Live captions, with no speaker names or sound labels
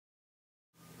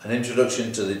An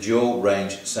introduction to the dual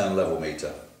range sound level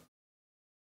meter.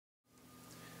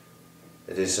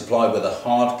 It is supplied with a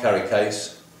hard carry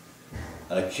case,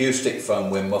 an acoustic foam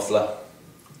wind muffler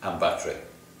and battery.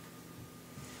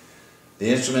 The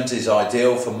instrument is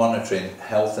ideal for monitoring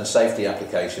health and safety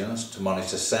applications to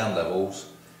monitor sound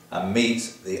levels and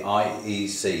meet the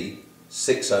IEC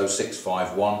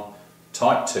 60651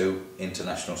 Type 2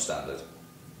 international standard.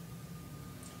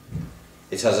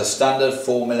 It has a standard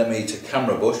 4mm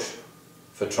camera bush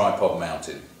for tripod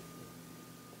mounting.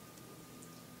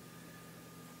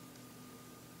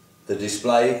 The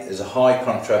display is a high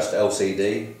contrast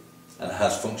LCD and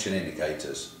has function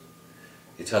indicators.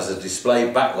 It has a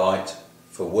display backlight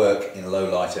for work in low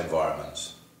light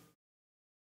environments.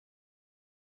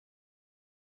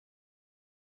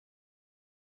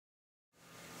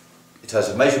 It has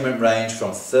a measurement range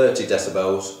from 30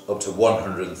 decibels up to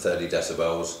 130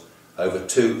 decibels over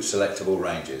two selectable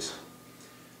ranges,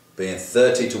 being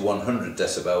 30 to 100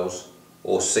 decibels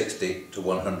or 60 to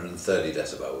 130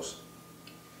 decibels.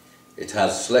 It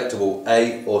has selectable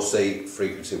A or C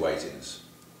frequency weightings.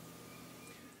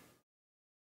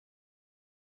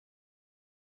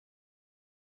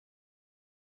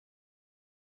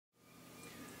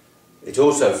 It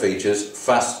also features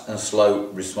fast and slow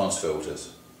response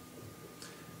filters.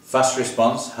 Fast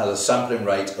response has a sampling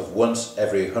rate of once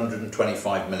every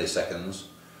 125 milliseconds,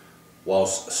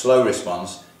 whilst slow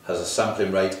response has a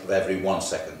sampling rate of every 1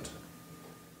 second.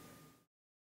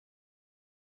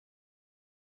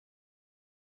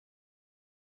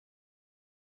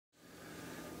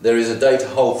 There is a data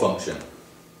hold function.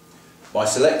 By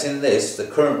selecting this, the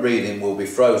current reading will be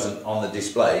frozen on the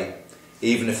display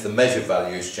even if the measured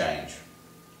values change.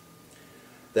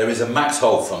 There is a max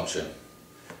hold function.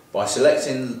 By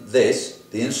selecting this,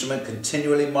 the instrument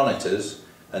continually monitors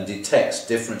and detects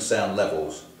different sound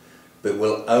levels, but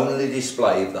will only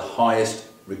display the highest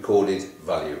recorded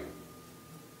value.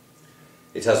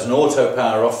 It has an auto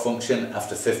power off function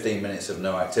after 15 minutes of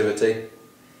no activity.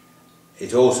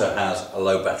 It also has a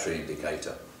low battery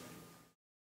indicator.